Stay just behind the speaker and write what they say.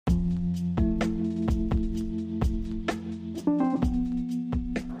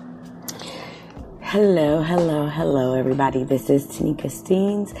Hello, everybody. This is Tanika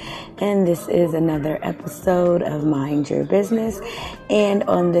Steens, and this is another episode of Mind Your Business. And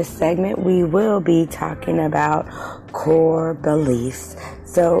on this segment, we will be talking about core beliefs.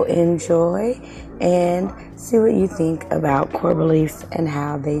 So enjoy and see what you think about core beliefs and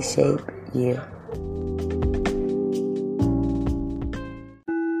how they shape you.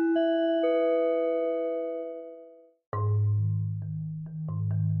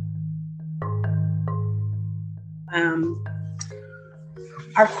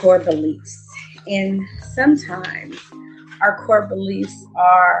 Our core beliefs. And sometimes our core beliefs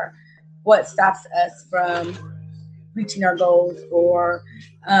are what stops us from reaching our goals, or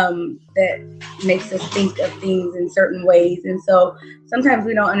that makes us think of things in certain ways. And so sometimes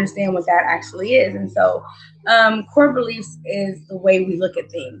we don't understand what that actually is. And so core beliefs is the way we look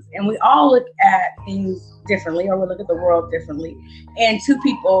at things. And we all look at things differently, or we look at the world differently. And two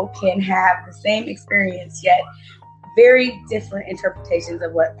people can have the same experience, yet very different interpretations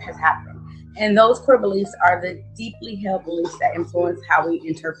of what has happened. And those core beliefs are the deeply held beliefs that influence how we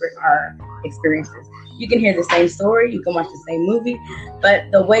interpret our experiences. You can hear the same story, you can watch the same movie, but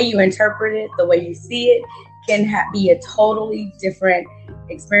the way you interpret it, the way you see it, can be a totally different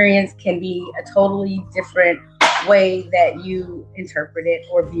experience, can be a totally different way that you interpret it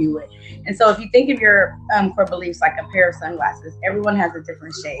or view it. And so if you think of your core beliefs like a pair of sunglasses, everyone has a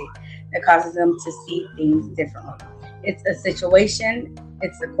different shade that causes them to see things differently. It's a situation,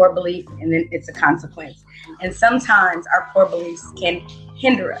 it's a core belief, and then it's a consequence. And sometimes our core beliefs can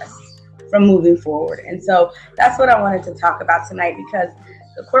hinder us from moving forward. And so that's what I wanted to talk about tonight, because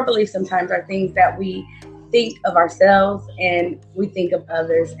the core beliefs sometimes are things that we think of ourselves and we think of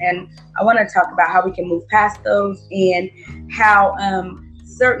others. And I want to talk about how we can move past those, and how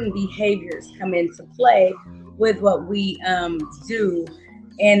certain behaviors come into play with what we do,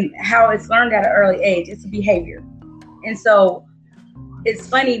 and how it's learned at an early age. It's a behavior. And so it's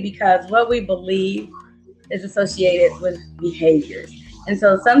funny because what we believe is associated with behaviors. And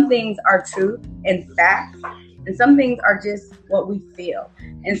so some things are truth and facts, and some things are just what we feel.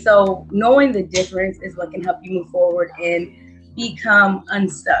 And so knowing the difference is what can help you move forward and become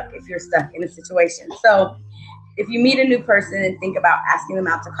unstuck if you're stuck in a situation. So if you meet a new person and think about asking them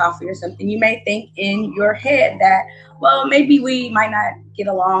out to coffee or something, you may think in your head that, well, maybe we might not get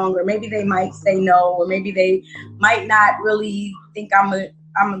along, or maybe they might say no, or maybe they might not really think I'm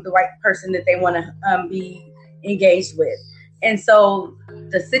the right person that they want to be engaged with. And so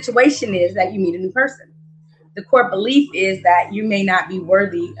the situation is that you meet a new person. The core belief is that you may not be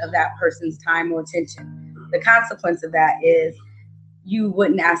worthy of that person's time or attention. The consequence of that is you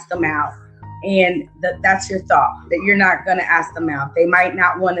wouldn't ask them out. And that's your thought, that you're not going to ask them out. They might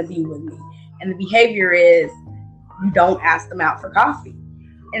not want to be with me. And the behavior is you don't ask them out for coffee.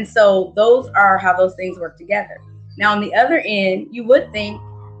 And so those are how those things work together. Now, on the other end, you would think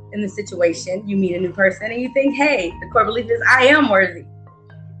in the situation, you meet a new person and you think, hey, the core belief is I am worthy.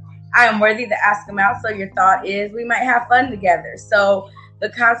 I am worthy to ask them out. So your thought is we might have fun together. So the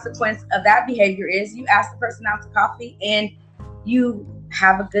consequence of that behavior is you ask the person out to coffee and you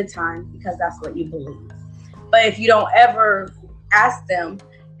have a good time because that's what you believe. But if you don't ever ask them,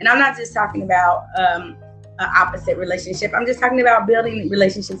 and I'm not just talking about an opposite relationship, I'm just talking about building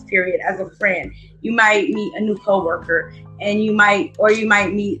relationships, period, as a friend. You might meet a new coworker, and you might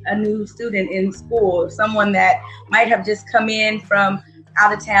meet a new student in school, someone that might have just come in from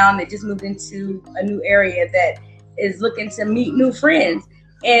out of town, that just moved into a new area, that is looking to meet new friends.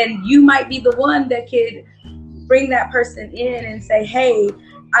 And you might be the one that could bring that person in and say, hey,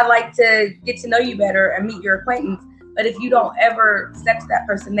 I'd like to get to know you better and meet your acquaintance. But if you don't ever step to that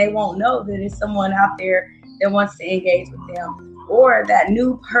person, they won't know that it's someone out there that wants to engage with them. Or that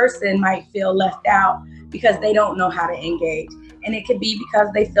new person might feel left out because they don't know how to engage. And it could be because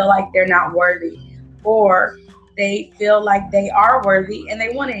they feel like they're not worthy, or they feel like they are worthy and they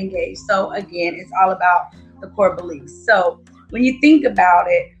want to engage. So again, it's all about the core beliefs. So when you think about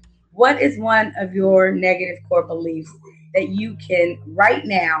it, what is one of your negative core beliefs that you can right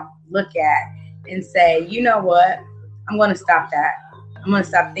now look at and say, you know what, I'm going to stop that. I'm going to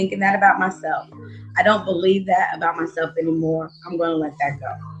stop thinking that about myself. I don't believe that about myself anymore. I'm going to let that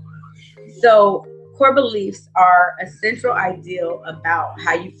go. So core beliefs are a central ideal about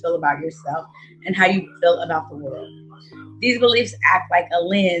how you feel about yourself and how you feel about the world. These beliefs act like a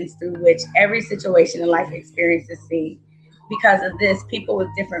lens through which every situation in life experience is seen. Because of this, people with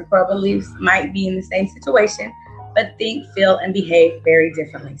different core beliefs might be in the same situation, but think, feel, and behave very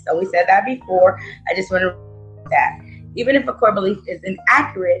differently. So we said that before. I just want to repeat that. Even if a core belief is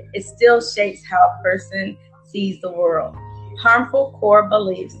inaccurate, it still shapes how a person sees the world. Harmful core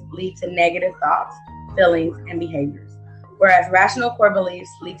beliefs lead to negative thoughts, feelings, and behaviors, whereas rational core beliefs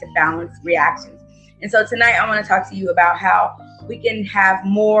lead to balanced reactions. And so tonight I want to talk to you about how we can have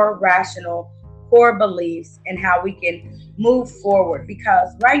more rational core beliefs and how we can move forward.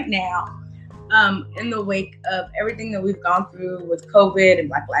 Because right now, in the wake of everything that we've gone through with COVID and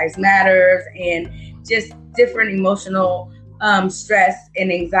Black Lives Matter and just different emotional stress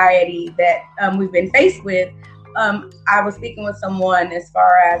and anxiety that we've been faced with, I was speaking with someone as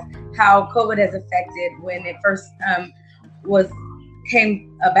far as how COVID has affected when it first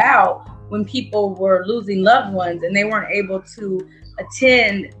came about, when people were losing loved ones and they weren't able to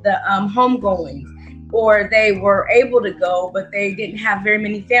attend the homegoings, or they were able to go but they didn't have very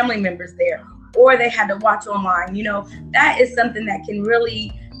many family members there, or they had to watch online. That is something that can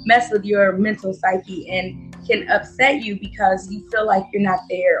really mess with your mental psyche and can upset you because you feel like you're not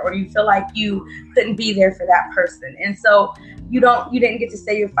there, or you feel like you couldn't be there for that person. And so you didn't get to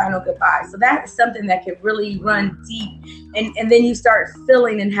say your final goodbye. So that's something that can really run deep. And then you start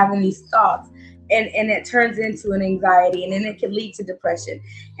feeling and having these thoughts, and it turns into an anxiety, and then it can lead to depression.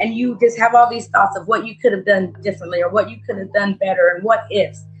 And you just have all these thoughts of what you could have done differently, or what you could have done better, and what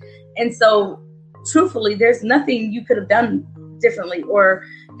ifs. And so truthfully, there's nothing you could have done differently or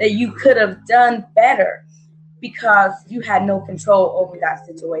that you could have done better, because you had no control over that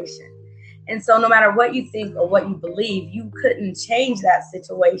situation. And so no matter what you think or what you believe, you couldn't change that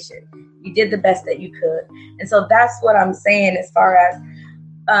situation. You did the best that you could. And so that's what I'm saying as far as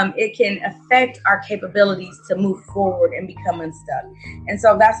it can affect our capabilities to move forward and become unstuck. And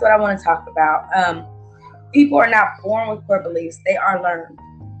so that's what I want to talk about. People are not born with core beliefs. They are learned.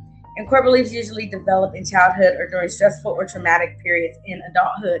 And core beliefs usually develop in childhood or during stressful or traumatic periods in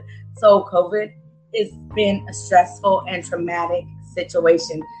adulthood. So COVID has been a stressful and traumatic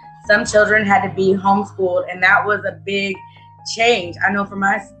situation. Some children had to be homeschooled, and that was a big change. I know for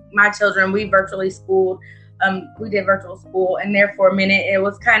my children, we virtually schooled. We did virtual school, and there for a minute it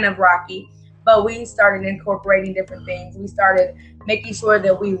was kind of rocky, but we started incorporating different things. We started making sure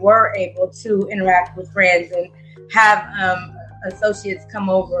that we were able to interact with friends and have associates come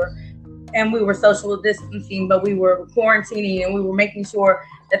over, and we were social distancing, but we were quarantining, and we were making sure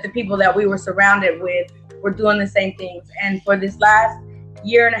that the people that we were surrounded with were doing the same things. And for this last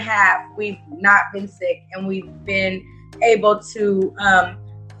year and a half, we've not been sick, and we've been able to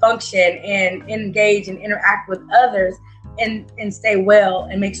function and engage and interact with others and stay well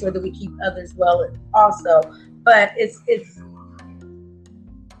and make sure that we keep others well also. But it's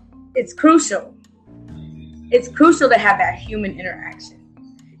crucial. It's crucial to have that human interaction,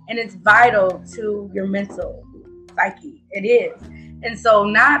 and it's vital to your mental psyche. It is. And so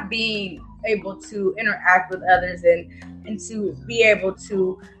not being able to interact with others and to be able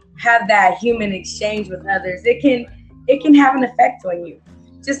to have that human exchange with others, it can have an effect on you.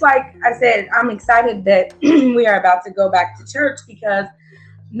 Just like I said, I'm excited that we are about to go back to church, because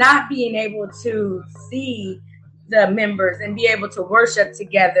not being able to see the members and be able to worship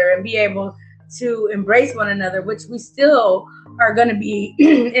together and be able to embrace one another, which we still are going to be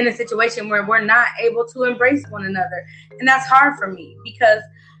in a situation where we're not able to embrace one another. And that's hard for me, because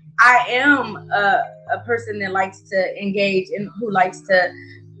I am a person that likes to engage and who likes to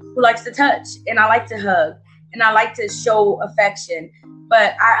touch, and I like to hug, and I like to show affection.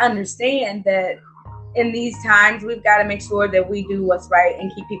 But I understand that in these times, we've got to make sure that we do what's right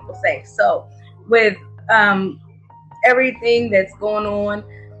and keep people safe. So with everything that's going on,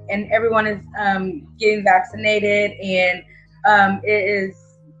 and everyone is getting vaccinated, and it is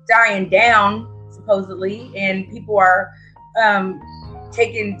dying down supposedly, and people are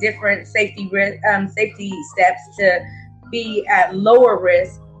taking different safety steps to be at lower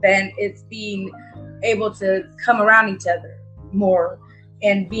risk than it's being able to come around each other more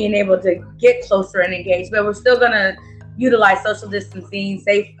and being able to get closer and engage. But we're still going to utilize social distancing,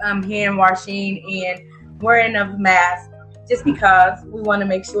 safe hand washing, and wearing of masks, just because we want to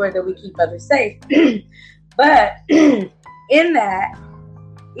make sure that we keep others safe. But even in that,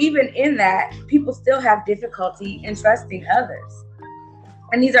 people still have difficulty in trusting others.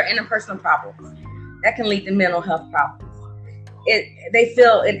 And these are interpersonal problems that can lead to mental health problems. They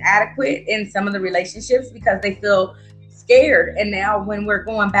feel inadequate in some of the relationships because they feel scared. And now when we're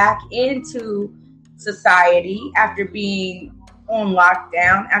going back into society after being on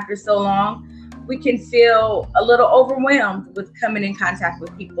lockdown after so long, we can feel a little overwhelmed with coming in contact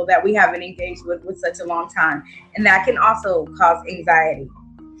with people that we haven't engaged with such a long time. And that can also cause anxiety.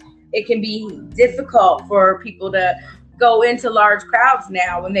 It can be difficult for people to go into large crowds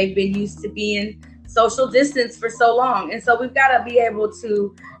now when they've been used to being social distance for so long. And so we've got to be able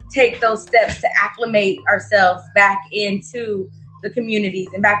to take those steps to acclimate ourselves back into the communities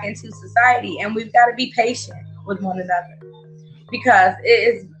and back into society. And we've got to be patient with one another, because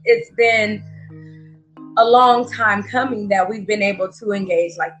it's been a long time coming that we've been able to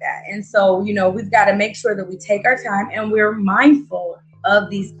engage like that. And so, we've got to make sure that we take our time and we're mindful of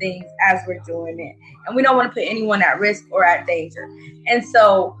these things as we're doing it. And we don't want to put anyone at risk or at danger. And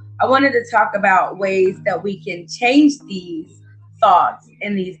so I wanted to talk about ways that we can change these thoughts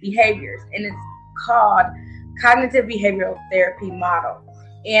and these behaviors. And it's called Cognitive Behavioral Therapy Model.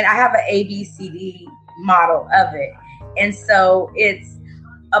 And I have an ABCD model of it. And so it's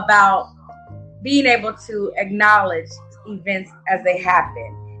about being able to acknowledge events as they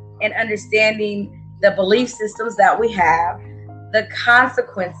happen and understanding the belief systems that we have, the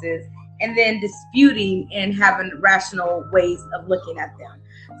consequences, and then disputing and having rational ways of looking at them.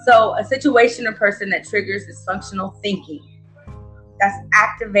 So a situation or person that triggers dysfunctional thinking, that's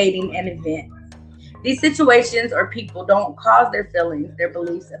activating an event. These situations or people don't cause their feelings, their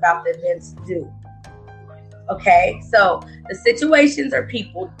beliefs about the events do. Okay, so the situations or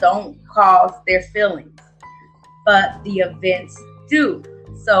people don't cause their feelings, but the events do.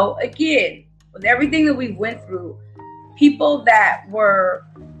 So again, with everything that we went through, people that were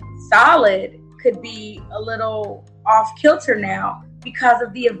solid could be a little off kilter now because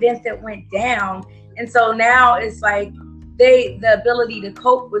of the event that went down. And so now it's like the ability to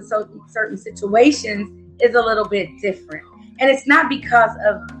cope with certain situations is a little bit different. And it's not because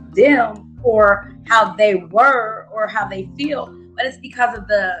of them or how they were or how they feel, but it's because of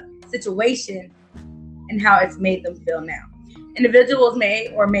the situation and how it's made them feel now. Individuals may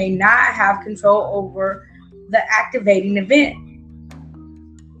or may not have control over the activating event.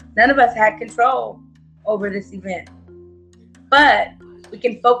 None of us had control over this event, but we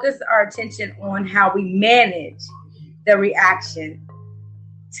can focus our attention on how we manage the reaction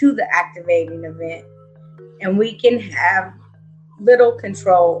to the activating event, and we can have little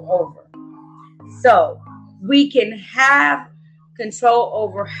control over. So we can have control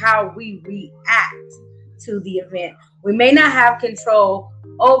over how we react to the event. We may not have control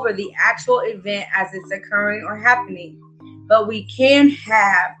over the actual event as it's occurring or happening, but we can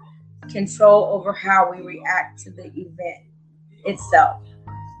have control over how we react to the event itself.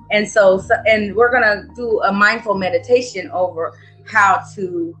 And and we're going to do a mindful meditation over how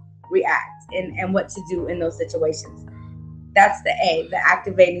to react and what to do in those situations. That's the A, the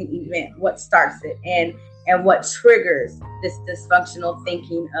activating event, what starts it and what triggers this dysfunctional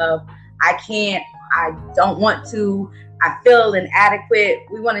thinking of I can't, I don't want to, I feel inadequate.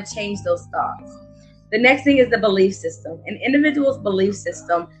 We want to change those thoughts. The next thing is the belief system. An individual's belief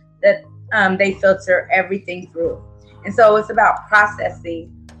system that they filter everything through. And so it's about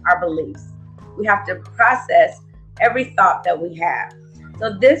processing our beliefs. We have to process every thought that we have.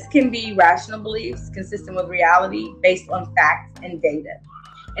 So this can be rational beliefs consistent with reality based on facts and data.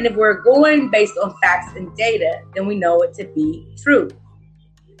 And if we're going based on facts and data, then we know it to be true.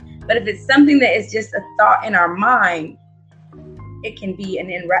 But if it's something that is just a thought in our mind, it can be an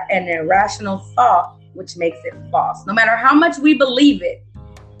irrational thought, which makes it false. No matter how much we believe it,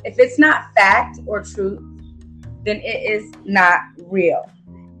 if it's not fact or truth, then it is not real.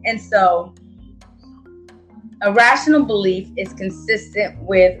 And so a rational belief is consistent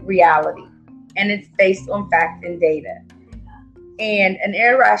with reality, and it's based on fact and data. And an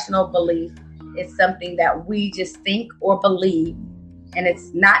irrational belief is something that we just think or believe, and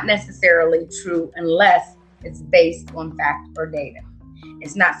it's not necessarily true unless it's based on fact or data.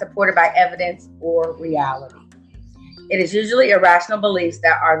 It's not supported by evidence or reality. It is usually irrational beliefs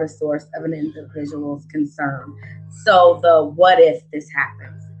that are the source of an individual's concern. So the what if this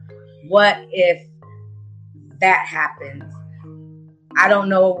happens? What if that happens? I don't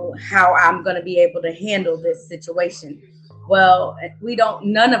know how I'm going to be able to handle this situation. Well,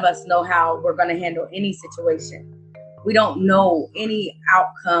 none of us know how we're going to handle any situation. We don't know any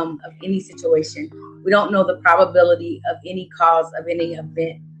outcome of any situation. We don't know the probability of any cause of any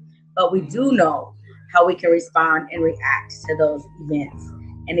event, but we do know how we can respond and react to those events.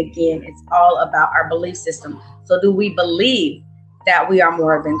 And again, it's all about our belief system. So do we believe that we are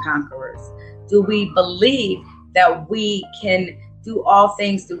more than conquerors? Do we believe that we can do all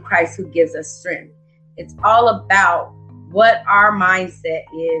things through Christ who gives us strength? It's all about what our mindset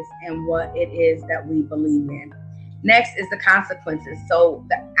is and what it is that we believe in. Next is the consequences. So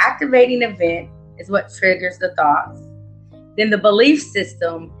the activating event is what triggers the thoughts. Then the belief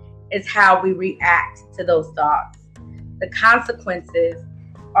system is how we react to those thoughts. The consequences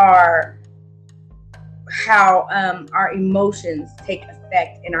are how our emotions take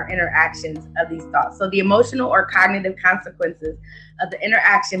effect in our interactions of these thoughts. So the emotional or cognitive consequences of the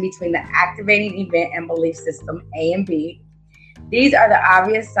interaction between the activating event and belief system A and B. These are the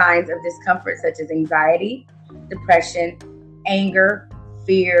obvious signs of discomfort such as anxiety, depression, anger,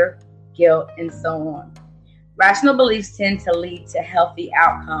 fear, guilt, and so on. Rational beliefs tend to lead to healthy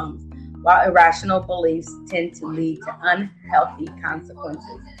outcomes, while irrational beliefs tend to lead to unhealthy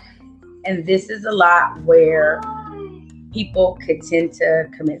consequences. And this is a lot where people could tend to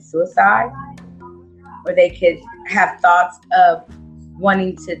commit suicide, or they could have thoughts of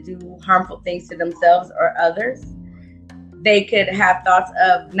wanting to do harmful things to themselves or others. They could have thoughts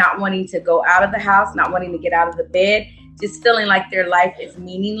of not wanting to go out of the house, not wanting to get out of the bed, just feeling like their life is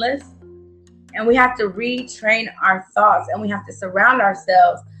meaningless. And we have to retrain our thoughts, and we have to surround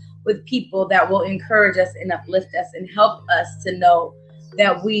ourselves with people that will encourage us and uplift us and help us to know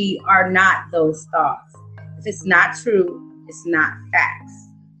that we are not those thoughts. If it's not true, it's not facts.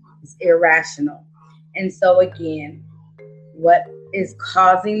 It's irrational. And so again, what is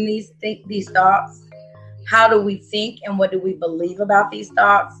causing these thoughts? How do we think and what do we believe about these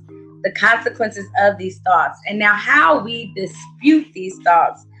thoughts? The consequences of these thoughts. And now how we dispute these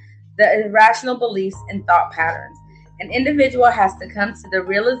thoughts, the irrational beliefs and thought patterns. An individual has to come to the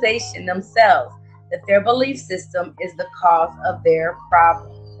realization themselves that their belief system is the cause of their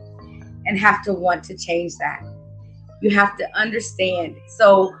problem and have to want to change that. You have to understand.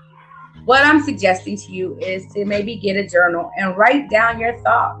 So what I'm suggesting to you is to maybe get a journal and write down your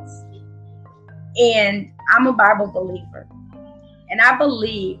thoughts. And I'm a Bible believer. And I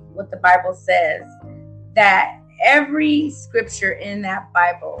believe what the Bible says, that every scripture in that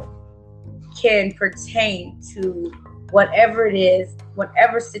Bible can pertain to whatever it is,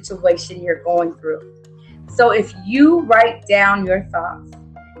 whatever situation you're going through. So if you write down your thoughts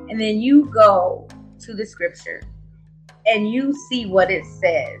and then you go to the scripture and you see what it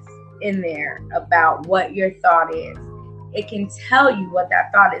says in there about what your thought is, it can tell you what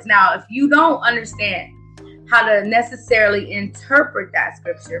that thought is. Now, if you don't understand how to necessarily interpret that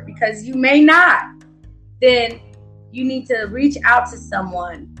scripture, because you may not, then you need to reach out to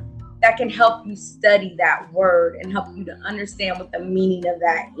someone that can help you study that word and help you to understand what the meaning of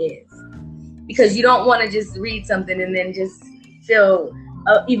that is. Because you don't want to just read something and then just feel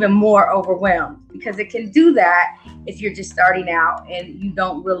even more overwhelmed, because it can do that if you're just starting out and you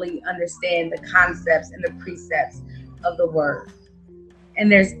don't really understand the concepts and the precepts of the word.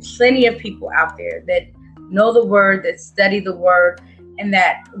 And there's plenty of people out there that know the word, that study the word, and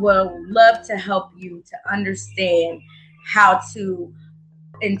that will love to help you to understand how to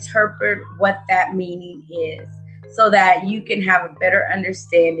interpret what that meaning is, so that you can have a better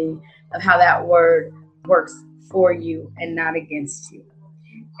understanding of how that word works for you and not against you.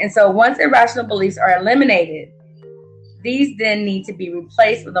 And so once irrational beliefs are eliminated, these then need to be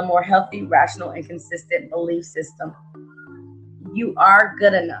replaced with a more healthy, rational, and consistent belief system. You are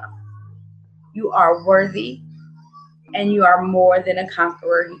good enough. You are worthy. And you are more than a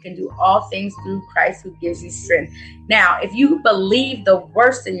conqueror. You can do all things through Christ who gives you strength. Now, if you believe the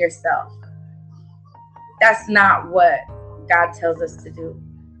worst in yourself, that's not what God tells us to do.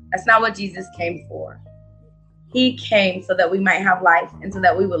 That's not what Jesus came for. He came so that we might have life and so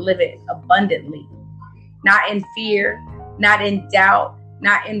that we would live it abundantly. Not in fear, not in doubt,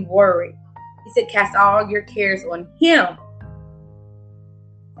 not in worry. He said, cast all your cares on him.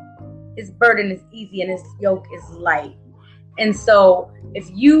 His burden is easy and his yoke is light. And so if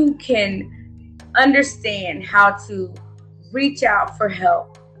you can understand how to reach out for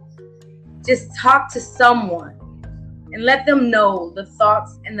help, just talk to someone and let them know the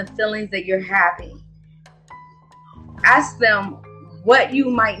thoughts and the feelings that you're having. Ask them what you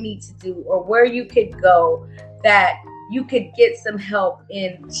might need to do or where you could go that you could get some help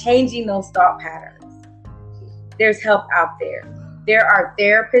in changing those thought patterns. There's help out there. There are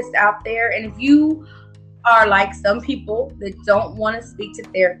therapists out there. And if you are like some people that don't want to speak to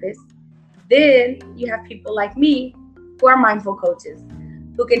therapists, then you have people like me who are mindful coaches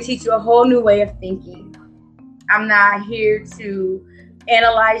who can teach you a whole new way of thinking. I'm not here to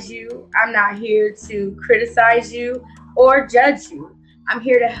analyze you. I'm not here to criticize you or judge you. I'm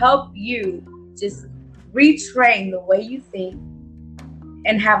here to help you just retrain the way you think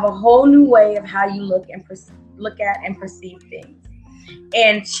and have a whole new way of how you look at and perceive things,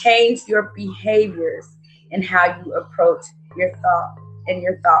 and change your behaviors and how you approach your thought and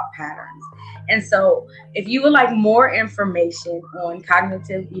your thought patterns. And so if you would like more information on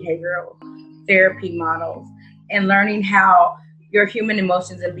cognitive behavioral therapy models and learning how your human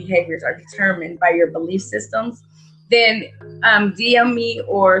emotions and behaviors are determined by your belief systems, then DM me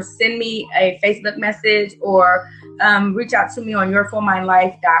or send me a Facebook message or reach out to me on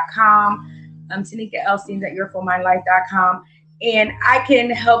yourfullmindlife.com. Tanika Elstein at yourfullmindlife.com. And I can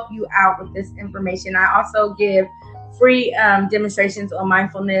help you out with this information. I also give free demonstrations on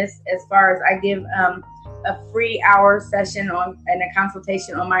mindfulness, as far as I give a free hour session and a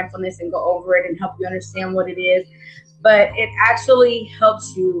consultation on mindfulness and go over it and help you understand what it is. But it actually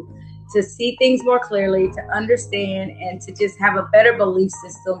helps you to see things more clearly, to understand, and to just have a better belief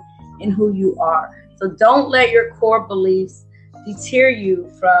system in who you are. So don't let your core beliefs deter you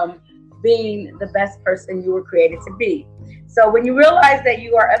from being the best person you were created to be. So when you realize that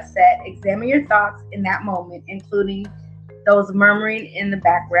you are upset, examine your thoughts in that moment, including those murmuring in the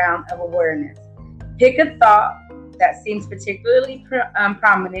background of awareness. Pick a thought that seems particularly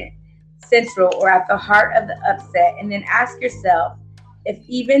prominent, central, or at the heart of the upset, and then ask yourself if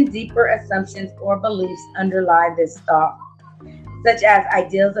even deeper assumptions or beliefs underlie this thought, such as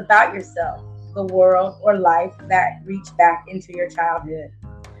ideas about yourself, the world, or life that reach back into your childhood.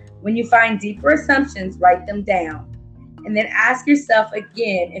 When you find deeper assumptions, write them down. And then ask yourself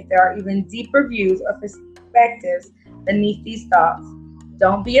again if there are even deeper views or perspectives beneath these thoughts.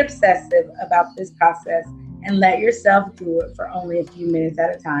 Don't be obsessive about this process and let yourself do it for only a few minutes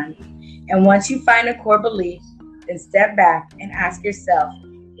at a time. And once you find a core belief, then step back and ask yourself,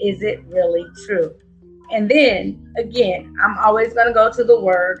 is it really true? And then, again, I'm always going to go to the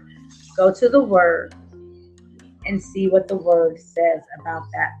Word, and see what the Word says about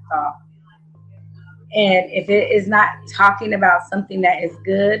that thought. And if it is not talking about something that is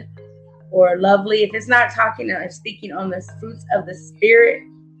good or lovely, if it's not talking or speaking on the fruits of the Spirit,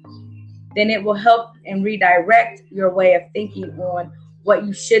 then it will help and redirect your way of thinking on what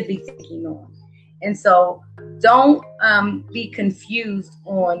you should be thinking on. And so don't be confused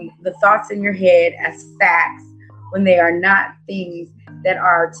on the thoughts in your head as facts when they are not things that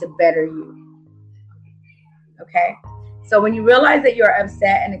are to better you. Okay? So when you realize that you're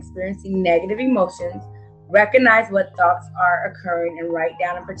upset and experiencing negative emotions, recognize what thoughts are occurring and write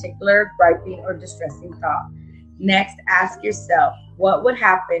down a particular griping or distressing thought. Next, ask yourself, what would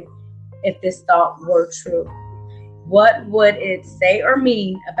happen if this thought were true? What would it say or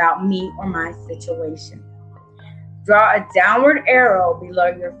mean about me or my situation? Draw a downward arrow below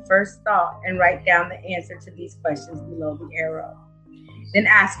your first thought and write down the answer to these questions below the arrow. Then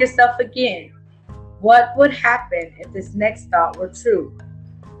ask yourself again, what would happen if this next thought were true?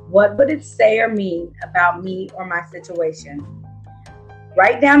 What would it say or mean about me or my situation?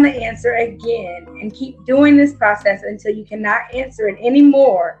 Write down the answer again and keep doing this process until you cannot answer it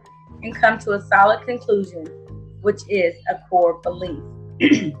anymore and come to a solid conclusion, which is a core belief.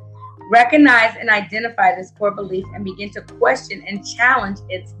 Recognize and identify this core belief and begin to question and challenge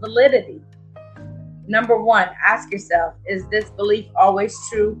its validity. Number 1, ask yourself, is this belief always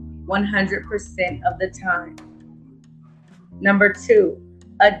true 100% of the time? Number 2,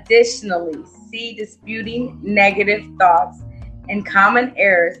 additionally, see disputing negative thoughts and common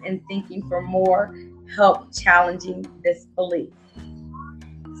errors in thinking for more help challenging this belief.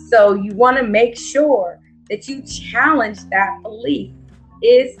 So you want to make sure that you challenge that belief.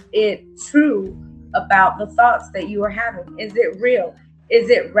 Is it true about the thoughts that you are having? Is it real? Is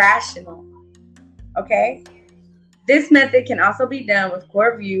it rational? Okay? This method can also be done with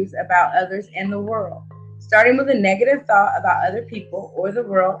core views about others and the world. Starting with a negative thought about other people or the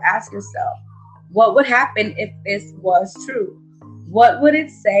world, ask yourself, what would happen if this was true? What would it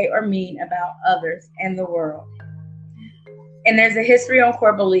say or mean about others and the world? And there's a history on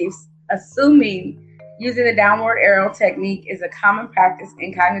core beliefs. Assuming using the downward arrow technique is a common practice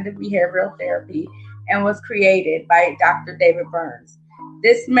in cognitive behavioral therapy and was created by Dr. David Burns.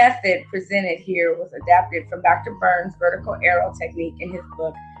 This method presented here was adapted from Dr. Burns' vertical arrow technique in his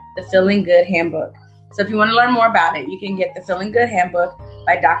book, The Feeling Good Handbook. So if you want to learn more about it, you can get The Feeling Good Handbook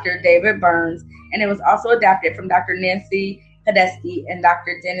by Dr. David Burns. And it was also adapted from Dr. Nancy Podesky and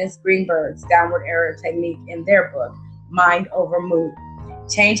Dr. Dennis Greenberg's downward arrow technique in their book, Mind Over Mood.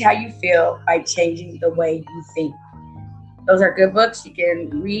 Change how you feel by changing the way you think. Those are good books you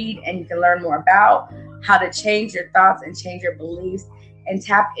can read and you can learn more about how to change your thoughts and change your beliefs and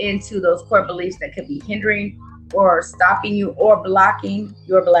tap into those core beliefs that could be hindering or stopping you or blocking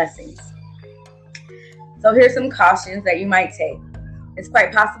your blessings. So here's some cautions that you might take. It's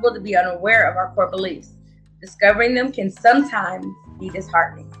quite possible to be unaware of our core beliefs. Discovering them can sometimes be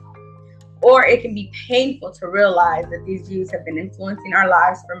disheartening. Or it can be painful to realize that these views have been influencing our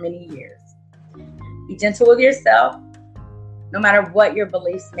lives for many years. Be gentle with yourself, no matter what your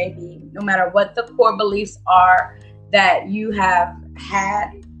beliefs may be, no matter what the core beliefs are that you have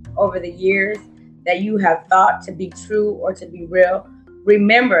had over the years. that you have thought to be true or to be real,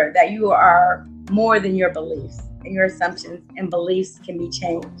 remember that you are more than your beliefs, and your assumptions and beliefs can be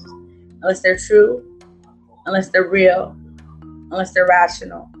changed unless they're true, unless they're real, unless they're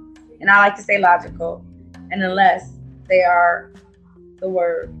rational. And I like to say logical, and unless they are the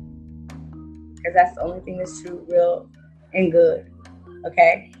word, because that's the only thing that's true, real, and good.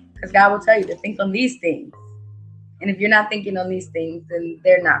 Okay? Because God will tell you to think on these things. And if you're not thinking on these things, then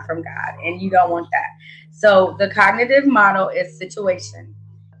they're not from God, and you don't want that. So the cognitive model is situation.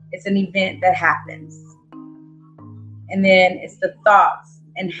 It's an event that happens. And then it's the thoughts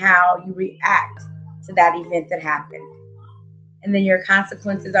and how you react to that event that happened. And then your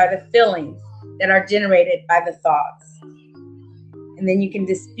consequences are the feelings that are generated by the thoughts. And then you can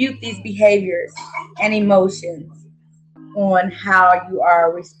dispute these behaviors and emotions on how you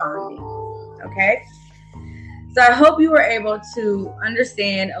are responding. Okay? So I hope you were able to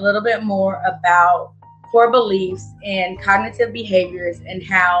understand a little bit more about core beliefs and cognitive behaviors and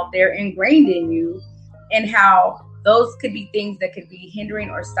how they're ingrained in you, and how those could be things that could be hindering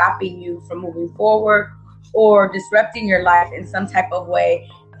or stopping you from moving forward or disrupting your life in some type of way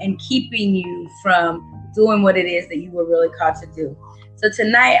and keeping you from doing what it is that you were really called to do. So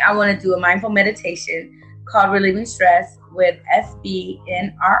tonight I want to do a mindful meditation called Relieving Stress with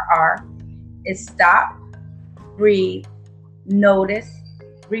SBNRR. It's stop, breathe, notice,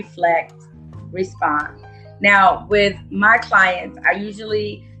 reflect, respond. Now, with my clients, I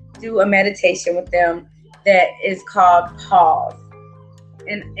usually do a meditation with them that is called pause.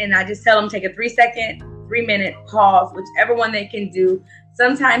 And I just tell them take a 3-second, 3-minute pause, whichever one they can do.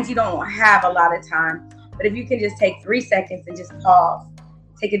 Sometimes you don't have a lot of time, but if you can just take 3 seconds and just pause,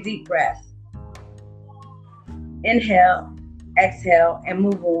 take a deep breath. Inhale, exhale, and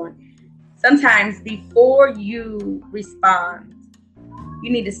move on. Sometimes before you respond,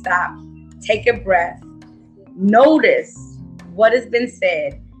 you need to stop, take a breath, notice what has been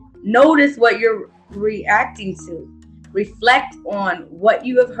said, notice what you're reacting to, reflect on what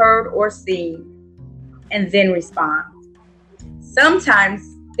you have heard or seen, and then respond. Sometimes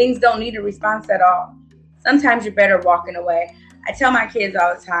things don't need a response at all. Sometimes you're better walking away. I tell my kids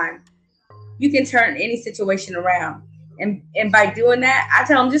all the time, you can turn any situation around. And by doing that, I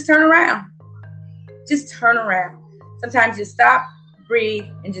tell them just turn around. Just turn around. Sometimes just stop, breathe,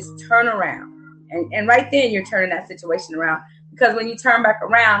 and just turn around. And right then you're turning that situation around. Because when you turn back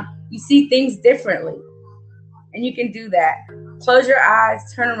around, you see things differently. And you can do that. Close your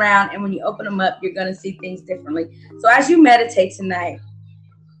eyes, turn around, and when you open them up, you're going to see things differently. So as you meditate tonight,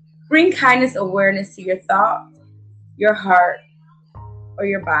 bring kindness awareness to your thoughts, your heart, or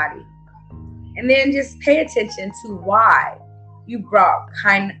your body. And then just pay attention to why you brought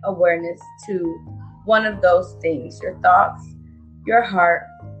kind awareness to one of those things, your thoughts, your heart,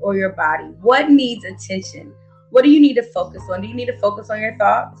 or your body. What needs attention? What do you need to focus on? Do you need to focus on your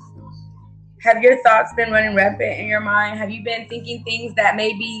thoughts? Have your thoughts been running rampant in your mind? Have you been thinking things that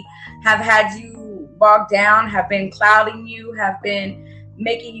maybe have had you bogged down, have been clouding you, have been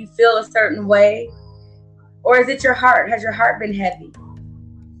making you feel a certain way? Or is it your heart? Has your heart been heavy?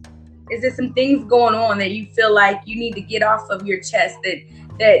 Is there some things going on that you feel like you need to get off of your chest,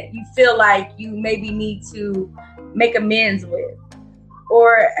 that you feel like you maybe need to make amends with?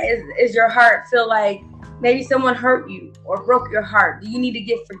 Or is your heart feel like maybe someone hurt you or broke your heart? Do you need to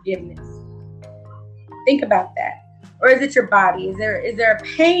get forgiveness? Think about that. Or is it your body? Is there a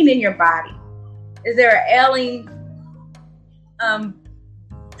pain in your body? Is there an ailing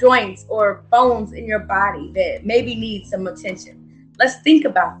joints or bones in your body that maybe need some attention? Let's think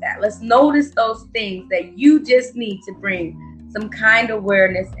about that. Let's notice those things that you just need to bring some kind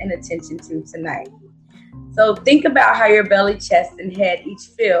awareness and attention to tonight. So think about how your belly, chest, and head each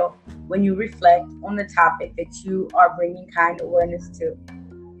feel when you reflect on the topic that you are bringing kind awareness to.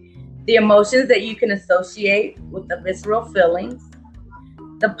 The emotions that you can associate with the visceral feelings,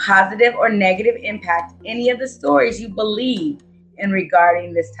 the positive or negative impact any of the stories you believe in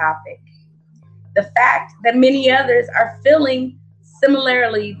regarding this topic. The fact that many others are feeling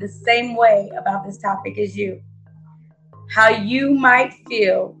similarly the same way about this topic as you. How you might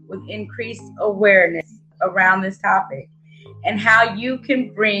feel with increased awareness around this topic, and how you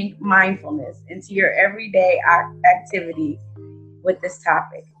can bring mindfulness into your everyday activity with this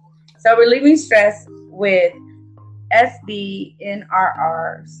topic. So relieving stress with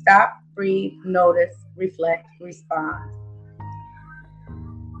SBNRR, stop, breathe, notice, reflect, respond.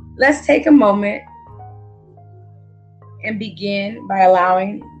 Let's take a moment and begin by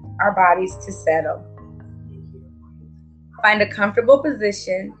allowing our bodies to settle. Find a comfortable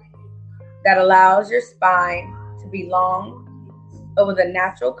position that allows your spine to be long over the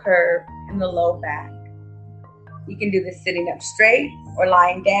natural curve and the low back. You can do this sitting up straight or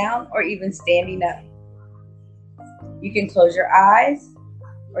lying down or even standing up. You can close your eyes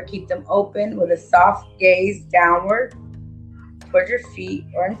or keep them open with a soft gaze downward towards your feet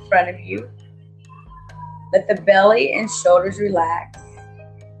or in front of you. Let the belly and shoulders relax.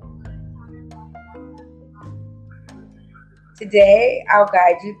 Today, I'll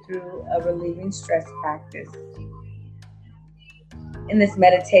guide you through a relieving stress practice. In this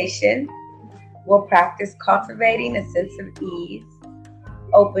meditation, we'll practice cultivating a sense of ease,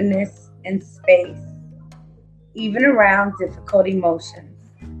 openness, and space, even around difficult emotions.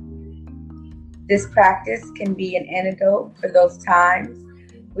 This practice can be an antidote for those times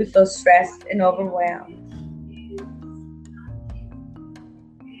we feel stressed and overwhelmed.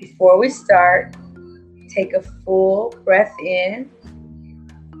 Before we start, take a full breath in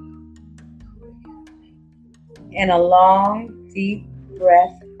and a long, deep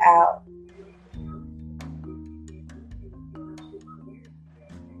breath out.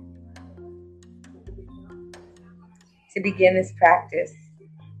 To begin this practice,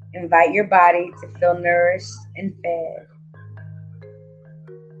 invite your body to feel nourished and fed.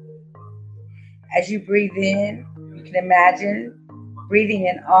 As you breathe in, you can imagine breathing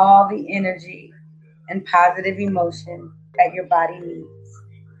in all the energy and positive emotion that your body needs.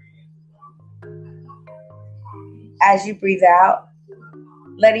 As you breathe out,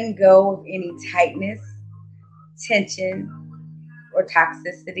 letting go of any tightness, tension, or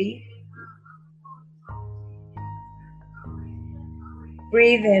toxicity.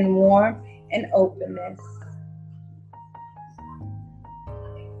 Breathe in warmth and openness.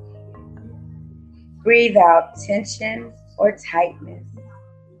 Breathe out tension or tightness.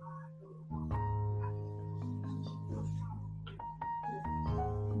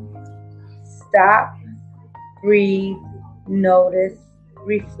 Stop, breathe, notice,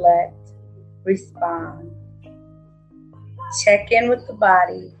 reflect, respond. Check in with the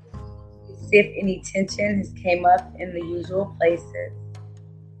body. See if any tension has came up in the usual places.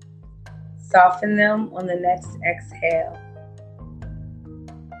 Soften them on the next exhale.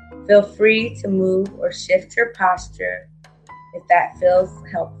 Feel free to move or shift your posture if that feels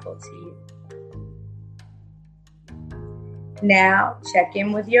helpful to you. Now, check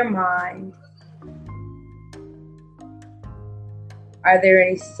in with your mind. Are there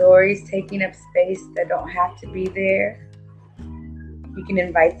any stories taking up space that don't have to be there? You can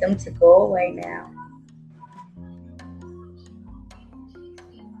invite them to go away now.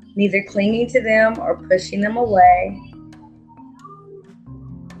 Neither clinging to them or pushing them away.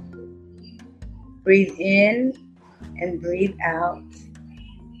 Breathe in and breathe out.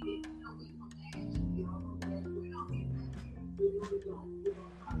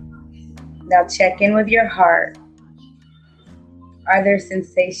 Now check in with your heart. Are there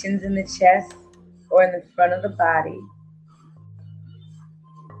sensations in the chest or in the front of the body?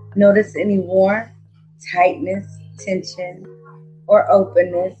 Notice any warmth, tightness, tension, or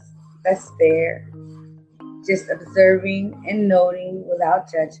openness that's there. Just observing and noting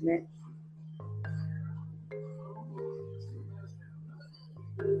without judgment.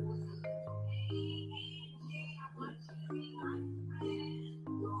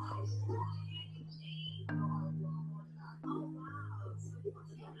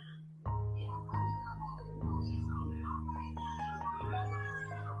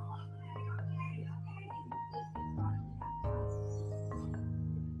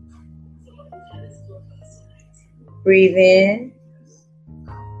 Breathe in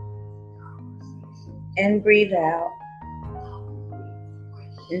and breathe out.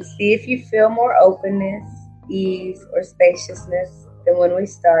 And see if you feel more openness, ease, or spaciousness than when we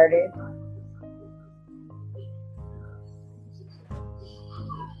started.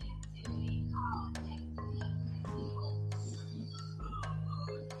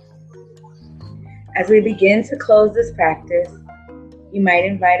 As we begin to close this practice, you might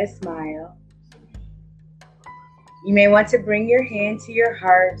invite a smile. You may want to bring your hand to your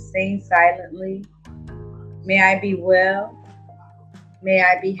heart, saying silently, "May I be well. May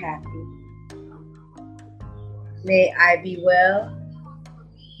I be happy. May I be well.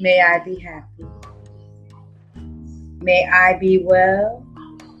 May I be happy. May I be well.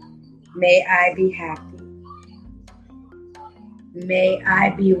 May I be happy. May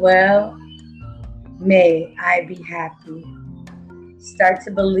I be well. May I be happy." Start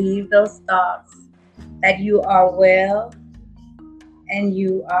to believe those thoughts that you are well and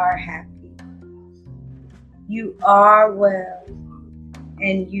you are happy. You are well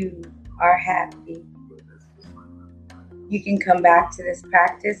and you are happy. You can come back to this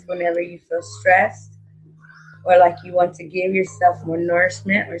practice whenever you feel stressed or like you want to give yourself more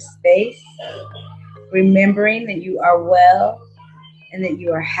nourishment or space, remembering that you are well and that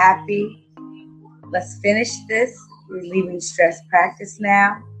you are happy. Let's finish this relieving stress practice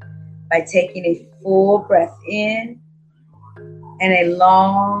now by taking a full breath in and a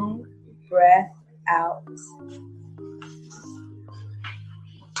long breath out.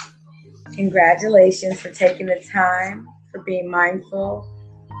 Congratulations for taking the time, for being mindful,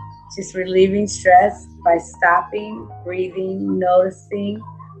 just relieving stress by stopping, breathing, noticing,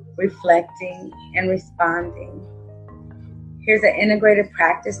 reflecting, and responding. Here's an integrated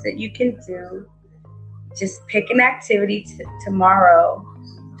practice that you can do. Just pick an activity tomorrow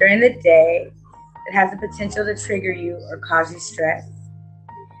during the day that has the potential to trigger you or cause you stress.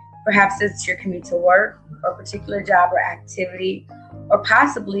 Perhaps it's your commute to work, or a particular job or activity, or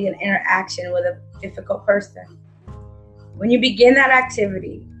possibly an interaction with a difficult person. When you begin that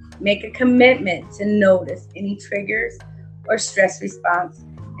activity, make a commitment to notice any triggers or stress response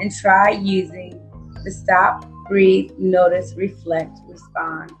and try using the stop, breathe, notice, reflect,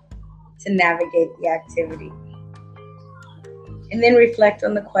 respond to navigate the activity. And then reflect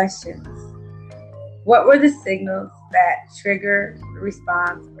on the questions. What were the signals that trigger the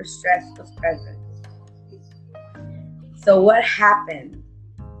response or stress was present? So what happened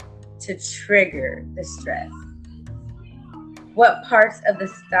to trigger the stress? What parts of the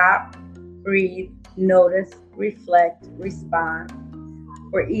stop, breathe, notice, reflect, respond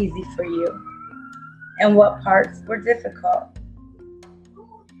were easy for you? And what parts were difficult?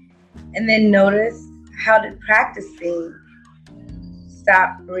 And then notice, how did practicing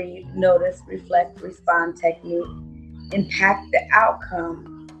stop, breathe, notice, reflect, respond technique impact the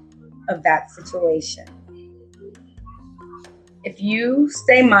outcome of that situation? If you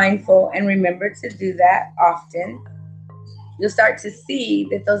stay mindful and remember to do that often, you'll start to see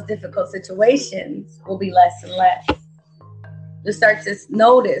that those difficult situations will be less and less. You'll start to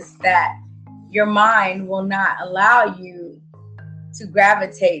notice that your mind will not allow you to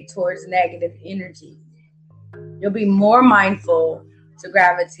gravitate towards negative energy. You'll be more mindful to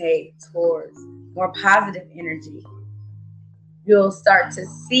gravitate towards more positive energy. You'll start to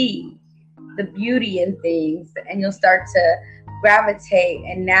see the beauty in things, and you'll start to gravitate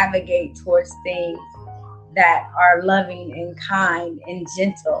and navigate towards things that are loving and kind and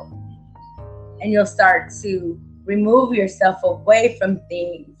gentle. And you'll start to remove yourself away from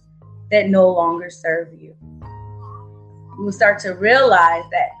things that no longer serve you. You will start to realize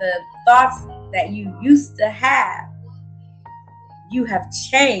that the thoughts that you used to have, you have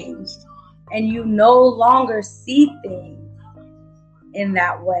changed, and you no longer see things in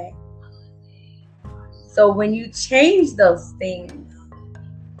that way. So when you change those things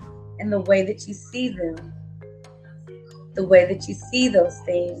and the way that you see them, the way that you see those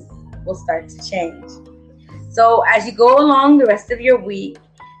things will start to change. So as you go along the rest of your week,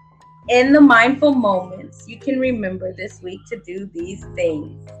 in the mindful moments, you can remember this week to do these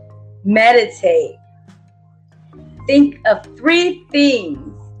things. Meditate. Think of 3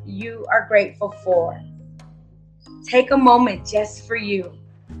 things you are grateful for. Take a moment just for you.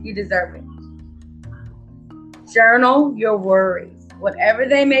 You deserve it. Journal your worries, whatever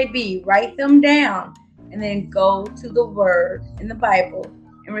they may be. Write them down and then go to the word in the Bible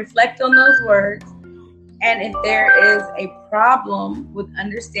and reflect on those words. And if there is a problem with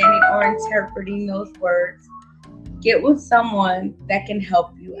understanding or interpreting those words, get with someone that can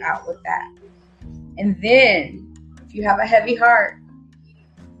help you out with that. And then, if you have a heavy heart,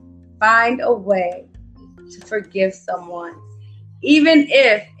 find a way to forgive someone. Even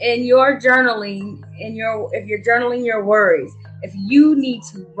if in your journaling, if you're journaling your worries, if you need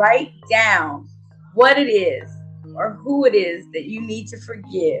to write down what it is or who it is that you need to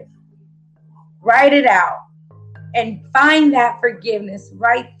forgive, write it out and find that forgiveness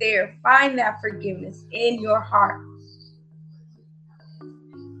right there. Find that forgiveness in your heart.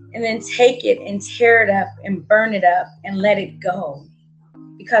 And then take it and tear it up and burn it up and let it go.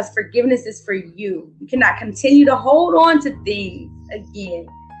 Because forgiveness is for you. You cannot continue to hold on to things again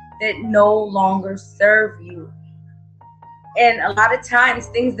that no longer serve you. And a lot of times,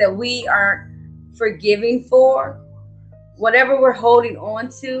 things that we aren't forgiving for, whatever we're holding on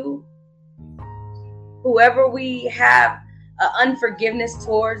to, whoever we have unforgiveness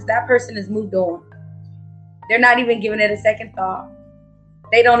towards, that person has moved on. They're not even giving it a second thought.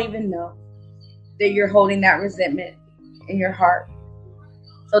 They don't even know that you're holding that resentment in your heart.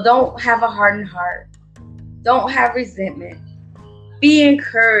 So don't have a hardened heart. Don't have resentment. Be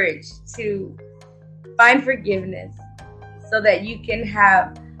encouraged to find forgiveness so that you can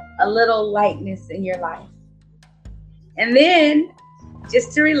have a little lightness in your life. And then,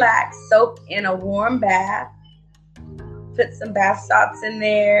 just to relax, soak in a warm bath put some bath salts in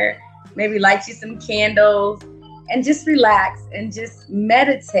there, maybe light you some candles, and just relax and just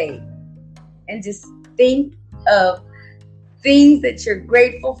meditate and just think of things that you're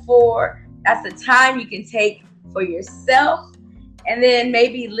grateful for. That's the time you can take for yourself. And then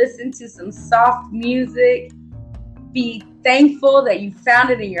maybe listen to some soft music. Be thankful that you found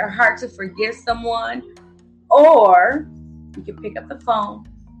it in your heart to forgive someone. Or you can pick up the phone,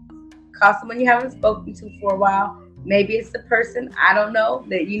 call someone you haven't spoken to for a while. Maybe it's the person, I don't know,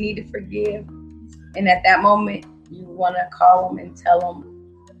 that you need to forgive. And at that moment, you want to call them and tell them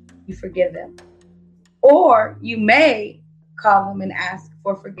you forgive them. Or you may call them and ask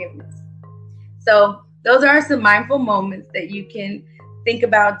for forgiveness. So those are some mindful moments that you can think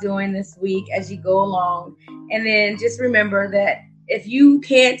about doing this week as you go along. And then just remember that if you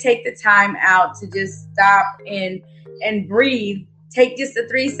can't take the time out to just stop and breathe, take just a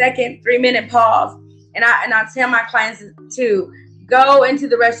 3-minute pause. And I tell my clients to go into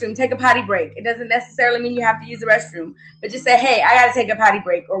the restroom, take a potty break. It doesn't necessarily mean you have to use the restroom, but just say, hey, I got to take a potty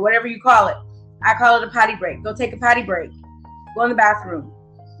break, or whatever you call it. I call it a potty break. Go take a potty break. Go in the bathroom.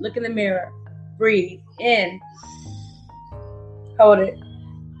 Look in the mirror. Breathe in. Hold it.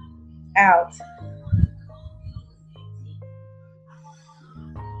 Out.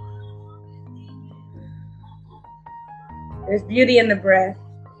 There's beauty in the breath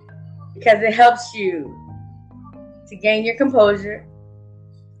because it helps you to gain your composure.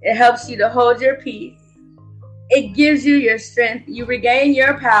 It helps you to hold your peace. It gives you your strength. You regain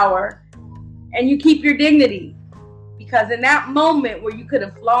your power and you keep your dignity. Because in that moment where you could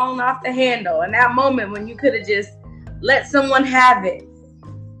have flown off the handle, in that moment when you could have just let someone have it,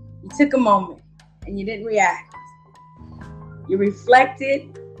 you took a moment and you didn't react. You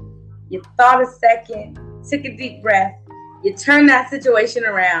reflected, you thought a second, took a deep breath, you turned that situation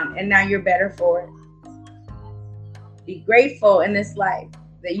around, and now you're better for it. Be grateful in this life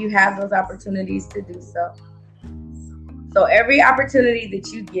that you have those opportunities to do so. So every opportunity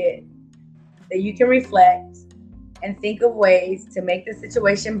that you get, that you can reflect and think of ways to make the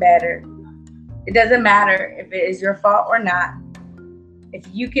situation better. It doesn't matter if it is your fault or not. If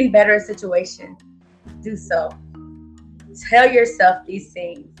you can better a situation, do so. Tell yourself these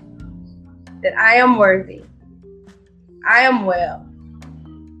things, that I am worthy, I am well,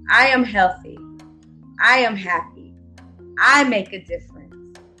 I am healthy, I am happy, I make a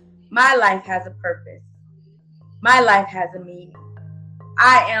difference, my life has a purpose, my life has a meaning,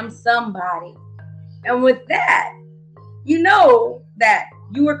 I am somebody. And with that, you know that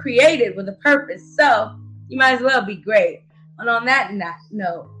you were created with a purpose, so you might as well be great. And on that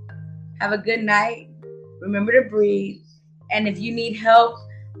note, have a good night. Remember to breathe. And if you need help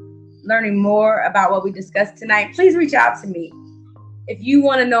learning more about what we discussed tonight, please reach out to me. If you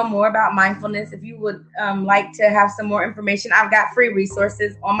want to know more about mindfulness, if you would like to have some more information, I've got free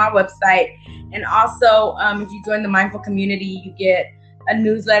resources on my website. And also, if you join the Mindful community, you get a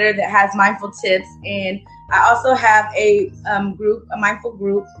newsletter that has mindful tips. And I also have a mindful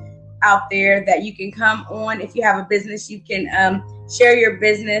group out there that you can come on. If you have a business, you can share your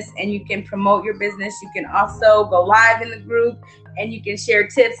business and you can promote your business. You can also go live in the group and you can share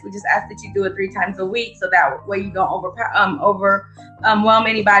tips. We just ask that you do it 3 times a week, so that way you don't overwhelm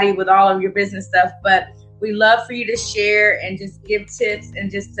anybody with all of your business stuff. But we love for you to share and just give tips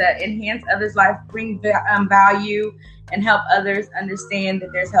and just to enhance others' life, bring value, and help others understand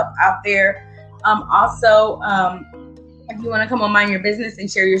that there's help out there. If you want to come on Mind Your Business and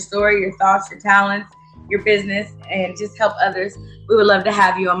share your story, your thoughts, your talents, your business, and just help others, we would love to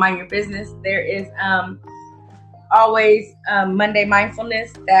have you on Mind Your Business. There is always Monday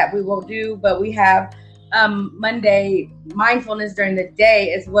mindfulness that we will do, but we have Monday mindfulness during the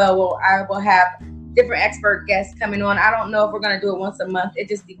day as well. I will have different expert guests coming on. I don't know if we're going to do it once a month. It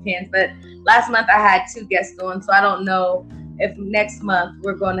just depends. But last month I had 2 guests on, so I don't know if next month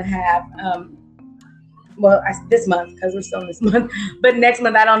we're going to have this month, because we're still in this month, but next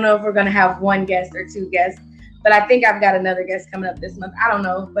month I don't know if we're going to have 1 guest or 2 guests, but I think I've got another guest coming up this month. I don't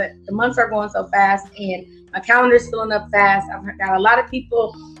know, but the months are going so fast and my calendar's filling up fast. I've got a lot of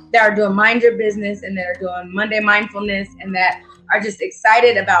people that are doing Mind Your Business and that are doing Monday Mindfulness and that are just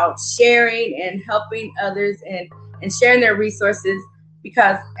excited about sharing and helping others and sharing their resources,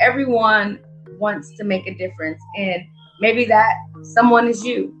 because everyone wants to make a difference, and maybe that someone is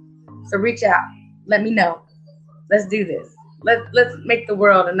you. So reach out. Let me know. Let's do this. Let's make the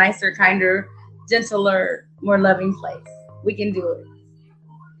world a nicer, kinder, gentler, more loving place. We can do it.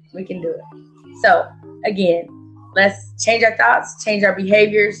 We can do it. So again, let's change our thoughts, change our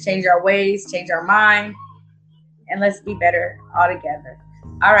behaviors, change our ways, change our mind, and let's be better all together.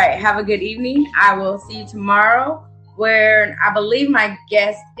 All right. Have a good evening. I will see you tomorrow where I believe my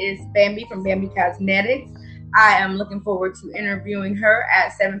guest is Bambi from Bambi Cosmetics. I am looking forward to interviewing her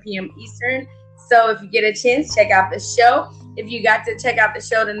at 7 p.m. Eastern. So if you get a chance, check out the show. If you got to check out the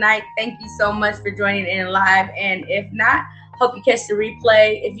show tonight, thank you so much for joining in live. And if not, hope you catch the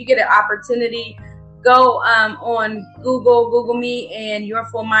replay. If you get an opportunity, go on Google me and Your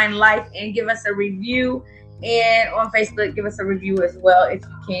Full Mind Life and give us a review. And on Facebook, give us a review as well if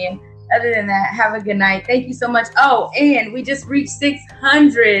you can. Other than that, have a good night. Thank you so much. Oh, and we just reached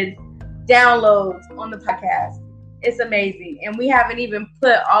 600 downloads on the podcast. It's amazing. And we haven't even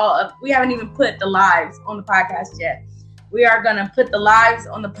put the lives on the podcast yet. We are going to put the lives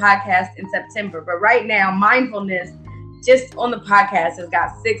on the podcast in September. But right now, Mindfulness just on the podcast has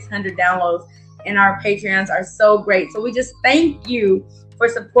got 600 downloads, and our Patreons are so great. So we just thank you for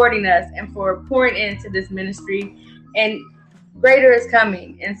supporting us and for pouring into this ministry. And greater is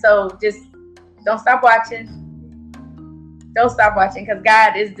coming. And so just don't stop watching. Don't stop watching, because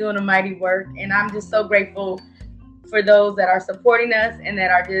God is doing a mighty work. And I'm just so grateful for those that are supporting us and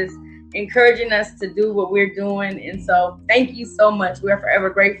that are just encouraging us to do what we're doing. And so thank you so much. We are forever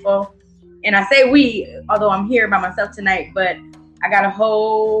grateful. And I say we, although I'm here by myself tonight, but I got a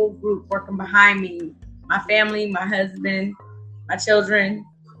whole group working behind me. My family, my husband, my children,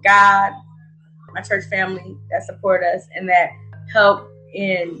 God, my church family that support us and that help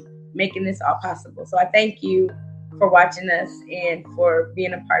in making this all possible. So I thank you for watching us and for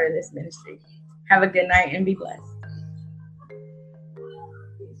being a part of this ministry. Have a good night and be blessed.